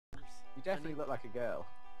You definitely look like a girl.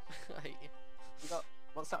 Right. You got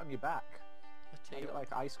what's that on your back? You got like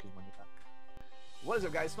ice cream on your back. What is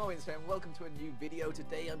up, guys? SmallishBeans here, and welcome to a new video.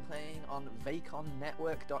 Today I'm playing on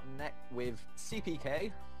VaconNetwork.net with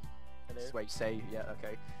Seapeekay. Hello. Wait, say yeah,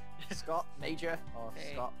 okay. Scott, Major, or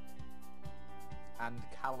Hey. Scott, and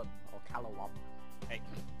Callum or Calowom. Hey.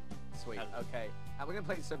 Sweet. Hello. Okay, and we're gonna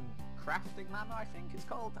play some crafting mama. I think it's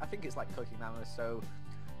called. I think it's like cooking mama. So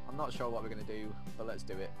I'm not sure what we're gonna do, but let's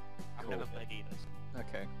do it. I've Cool. never played either.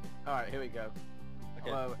 Okay. All right, here we go. Okay.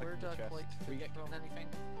 Hello, Where do I chest. collect Did we food get from? anything?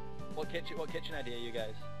 What kitchen idea, you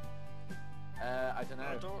guys? I don't know.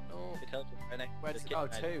 I don't know. It tells you right next to Where's the oh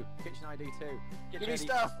kitchen idea. two? Kitchen ID 2. Kitchen Give me idea.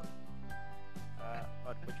 stuff.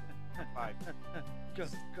 Which one? 5. Go,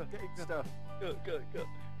 go, Getting go, stuff. go, go, go.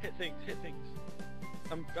 Hit things, hit things.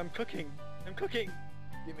 I'm cooking. I'm cooking.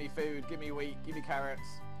 Give me food. Give me wheat. Give me carrots.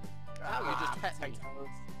 Ow, you just hit me. potatoes.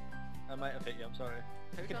 I might have hit you. I'm sorry.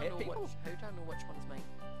 How You do can I hit know people? how do I know which one's mine?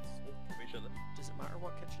 Pretty sure that. Does it matter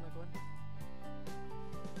what kitchen I go in?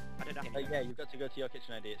 I don't know. Yeah, you've got to go to your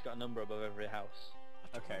kitchen ID. It's got a number above every house.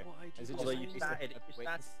 I don't Okay. know what I do. Is it Although just you a- started wait,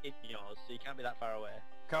 in yours, so you can't be that far away.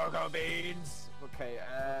 Cocoa beans. Okay.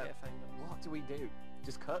 Okay, find them. What do we do?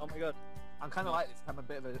 Just cook? Oh my god. I'm kind of like this. I'm a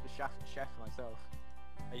bit of a chef myself.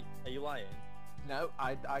 Are you lying? No,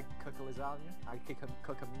 I cook a lasagna. I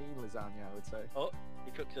cook a mean lasagna, I would say. Oh,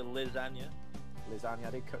 you cooked a lasagna. Lasagna.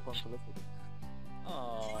 I did cook one for Liffy.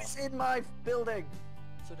 Oh. It's in my building.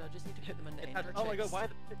 So do I just need to put them in the ender Oh my god, chest? why are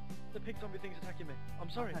the pig zombie thing's attacking me? I'm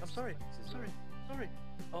sorry, I'm sorry, sorry, sorry.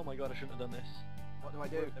 Oh my god, I shouldn't have done this. What do I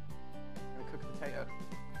do? I'm gonna cook a potato.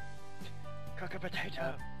 Cook a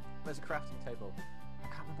potato. There's a crafting table. I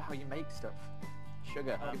can't remember how you make stuff.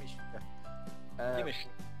 Sugar. Give me sugar. Give me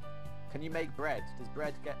Can you make bread? Does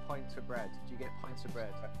bread get points for bread? Do you get points for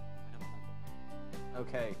bread?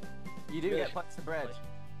 Okay. You do Good. get points for bread.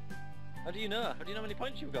 How do you know? How do you know how many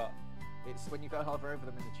points you've got? It's when you go hover over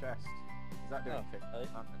them in the chest. Is that doing Oh, anything? really?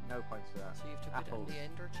 No points for that. So you have to put Apples. it in the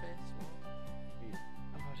ender chest?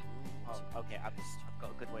 What? Oh, okay, I've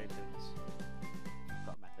got a good way of doing this. I've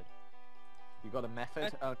got a method. You got a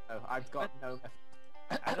method? Oh no, I've got no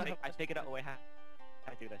method. I figured out a way how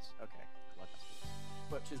I do this. Okay. Well, that's good.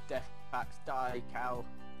 Butcher's death packs, die, cow.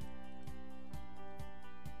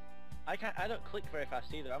 I don't click very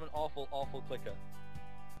fast either. I'm an awful clicker.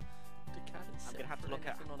 The cat is I'm set gonna have to for look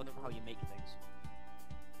at anything on the how road. you make things.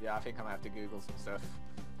 Yeah, I think I'm gonna have to Google some stuff.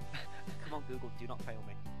 Come on, Google, do not fail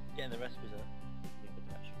me. Getting the recipes up. The other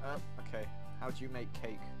direction. Okay. How do you make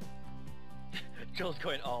cake? Joel's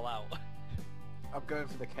going all out. I'm going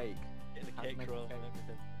for the cake. Getting the How to cake make roll cake. and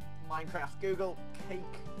everything. Minecraft, Google, cake.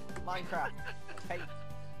 Minecraft, cake.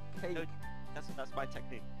 Cake. That's my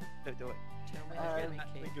technique. Don't do it. Tell me Uh, how to Getting make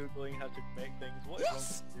actually cake. googling how to make things. What is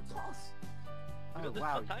Yes! wrong with you? Toss! You Oh got this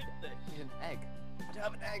wow, much time for you this. need an egg. I don't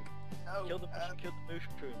have an egg! No! Kill the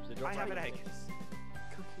mushrooms. They drop I have an like egg. this.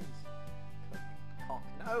 Cookies. Cock.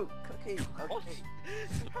 No! Cookies! What? Okay.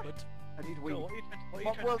 But I need wheat. Joel, what are you trying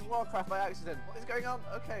What to World of Warcraft by accident? What is going on?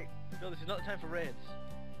 Okay. Joel, this is not the time for raids.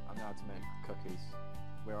 I know how to make cookies.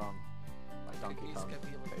 We're on. Like Donkey cookies Kong.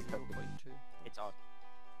 give you like Okay, cookies. 0.2. It's odd.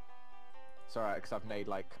 It's alright, because I've made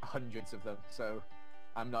like hundreds of them, so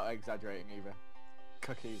I'm not exaggerating either.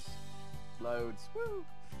 Cookies. Loads. Woo!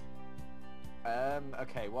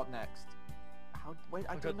 Okay, what next? How? Wait,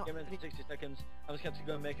 I Oh do god, not. give me 60 seconds. I'm just going to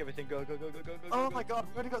go and make everything go. Oh my god,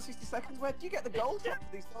 we've only got 60 seconds. Where do you get the gold from for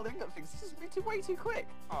these gold ingot things? This is way too quick.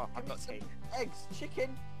 Oh, Give I've me got some cake. eggs,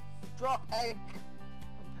 chicken, drop egg,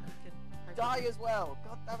 I'm panicking. die as well.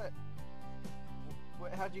 God damn it.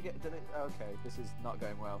 Wait, how do you get? Did it? Okay, this is not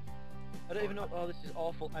going well. I don't even know. Oh, this is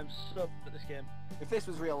awful. I'm so bad at this game. If this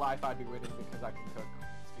was real life, I'd be winning because I can cook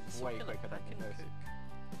things So way can quicker I than can this. cook.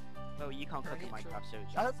 Well, you can't cook in Right, Minecraft, so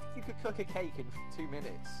it's I don't think you could cook a cake in 2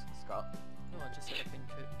 minutes, Scott. No, I just said I can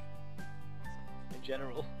cook. In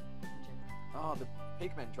general. In general. Oh, the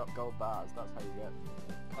pigmen drop gold bars. That's how you get.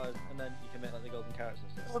 Oh, and then you can make like the golden carrots and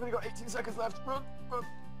I've stuff. only got 18 seconds left. Run, run.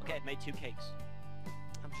 Okay, I've made 2 cakes.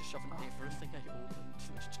 I'm just shoving everything I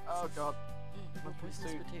opened. Oh god. No, Mushroom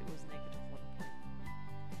poisonous soup. potato is -1 point.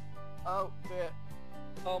 Oh dear.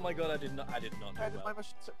 Oh my god, I did not do Where did my well.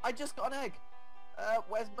 mushroom soup? I just got an egg.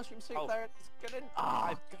 Where's mushroom soup? Oh. There it is. Get in. Ah,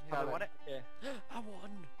 I've damn won it. Yeah. I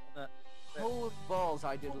won! Holy balls!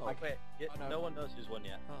 I didn't Oh, like. wait, yeah, Oh, no. no one knows who's won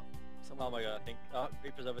yet. Oh, Oh someone my god, I think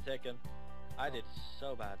Reaper's overtaken. I did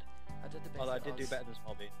so bad. I did the best. Although I it did do was. better than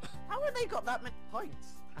SmallishBeans. How have they got that many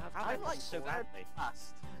points? How I did like this so swear badly?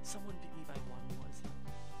 fast. Someone beat me by 1, what is that?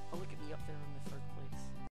 Oh, look at me up there in the 3rd place.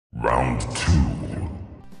 Round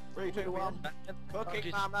 2. 3, 2, 1. Oh, Cooking,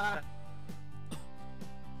 Jesus. mama.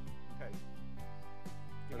 Okay.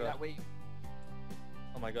 Give me that wheat.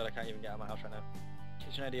 Oh my god, I can't even get out of my house right now.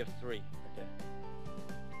 Kitchen ID of 3. Okay.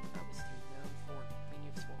 That was 3, now I'm 4. I mean,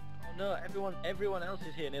 you've swapped. Oh no, everyone else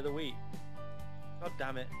is here near the wheat. God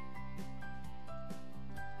damn it.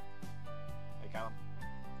 Hey, Callum.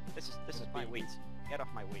 This is my wheat. Get off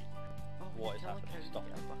my wheat. Oh, What you is tell a happening? cow to Stop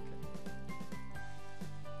get it. a bucket.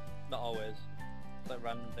 Not always. It's like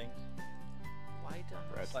random things. Why do I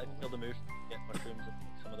have It's like smaller- kill the moose, get mushrooms and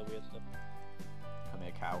some of the weird stuff. Come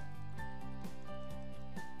here, cow.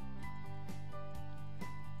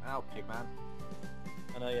 Ow, pig man.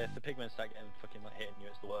 I know, yeah, if the pigmen start getting fucking like hitting you,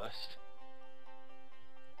 it's the worst.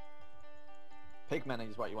 Pigmen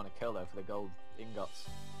is what you want to kill though for the gold ingots.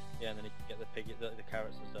 Yeah, and then you can get the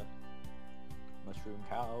carrots and stuff. Mushroom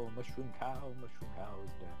cow, mushroom cow, mushroom cow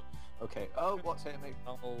is dead. Okay, oh, what's hitting me?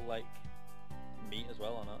 All like meat as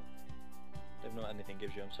well or not? I don't know what anything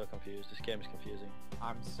gives you, I'm so confused. This game is confusing.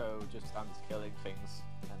 I'm just killing things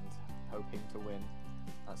and hoping to win.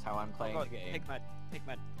 That's how I'm playing Oh god, the game.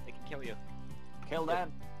 pigmen, they can kill you. Kill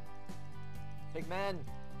them! Pigmen!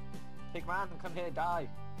 Pigman, come here, die!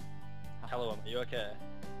 Calowom, are you okay?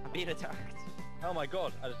 I'm being attacked. Oh my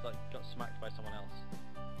god, I just like got smacked by someone else.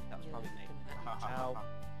 That was Yeah, probably you me. can hit me. Ow.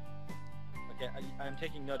 Okay, I'm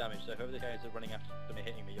taking no damage, so whoever the guys are running after me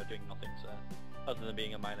hitting me, you're doing nothing, so other than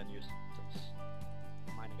being a minor nuisance.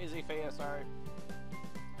 Mining. Easy for you, sorry.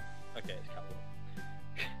 Okay, it's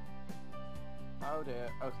Calowom. Oh dear,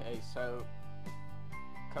 okay, so...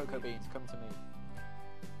 Cocoa beans, come to me.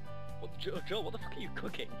 What, Joel, what the fuck are you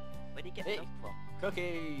cooking? Where do you get Hey. milk from?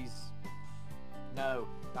 Cookies! No,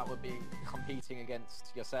 that would be competing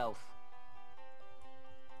against yourself.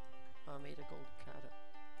 I made a gold carrot.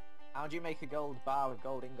 How do you make a gold bar with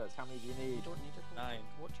gold ingots? How many do you You need? don't need a gold. 9.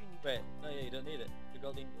 What do you need? Wait, no, yeah, you don't need it. The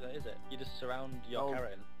golden, that is it. You just surround your Gold.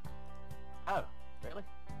 carrot. Oh, really?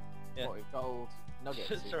 Yeah. What, with gold nuggets?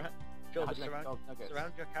 Surround, Joel, How just do you make surround, gold nuggets?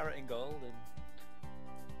 surround your carrot in gold and...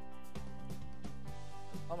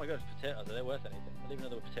 Oh my god, it's potatoes. Are they worth anything? I didn't even know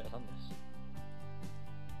there were potatoes on this.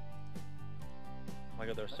 Oh my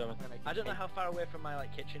god, there are so many. I'm gonna make I don't know cake. how far away from my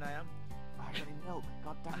like kitchen I am. I haven't got any milk,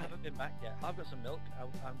 god I damn it. haven't been back yet. I've got some milk.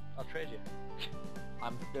 I'll trade you.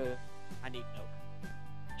 I'm good. I need milk.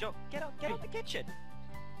 Joe, get out the kitchen!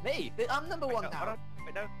 Me? I'm number Wait, one no, now. hold on.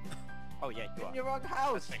 Wait, no. Oh yeah, you In are. your wrong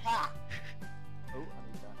house! That's me. Ah! Oh, I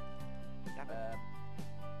need that. Damn it.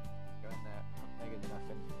 Go in there. I'm making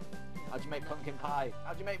nothing. How'd you make pumpkin pie?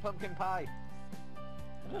 How'd you make pumpkin pie?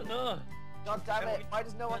 I don't know. God damn it! Why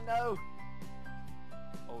does no one know?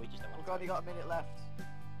 Oh, we just don't Oh want god, to. you got a minute left. Come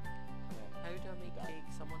How do I make Die.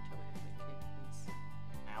 cake? Someone tell me how to make cake, please. here.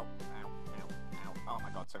 Ow, ow, ow, ow. Oh my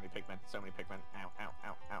god, so many pigmen. So many pigmen. Ow, ow,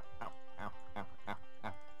 ow, ow, ow, ow, ow, ow,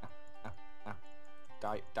 ow, ow, ow, ow.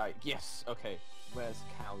 Die, die. Yes! Okay. Where's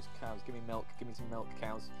cows? Cows, give me milk. Give me some milk,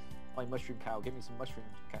 cows. Oh, mushroom cow. Give me some mushroom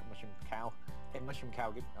cow. Hey, mushroom cow.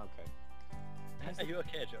 Give. Okay. Are you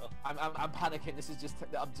okay, Joel? I'm panicking. This is just.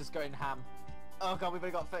 I'm just going ham. Oh god, we've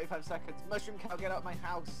only got 35 seconds. Mushroom cow, get out of my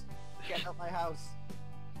house. Get out of my house.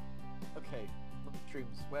 Okay.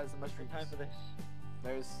 Mushrooms. Where's the mushrooms? Time for this.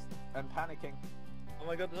 There's. I'm panicking. Oh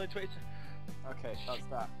my god, there's only 20 Okay, that's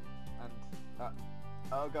that. And that.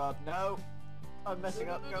 Oh god, no! I'm messing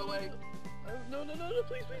up. Go away. Oh, no,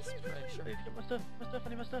 please, please, please, please, please. I need to get my stuff, I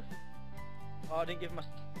need my stuff. Oh, I didn't give my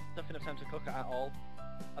stuff enough time to cook at all.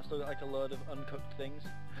 I've still got like a load of uncooked things.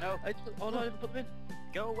 No. Oh no, I didn't put them in.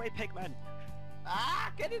 Go away, pigmen!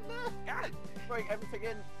 Ah! Get in there! Ah! Throwing everything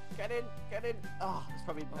in. Get in. Get in. Oh, there's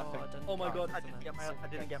probably nothing. I didn't Oh my get god, it I for didn't that. get my, I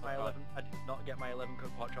didn't get my God. 11, I did not get my 11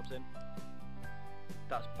 cooked pork chops in.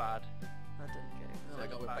 That's bad. I didn't get it. So I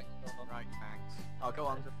got with bad. right, thanks. Oh, go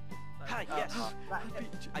on. Hi, yes!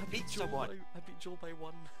 I beat Joel someone! I beat Joel by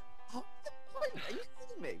 1. Oh, are you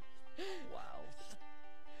kidding me? Wow.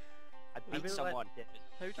 I I beat really someone!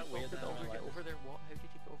 How did That you weird get that I over, realised. over there? What? How did you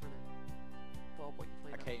get over there? Bob, what you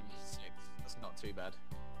I playing? came 6th. That's not too bad.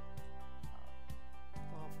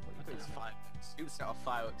 Bob, what you There's playing? scoops out of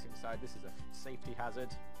fireworks inside. This is a safety hazard.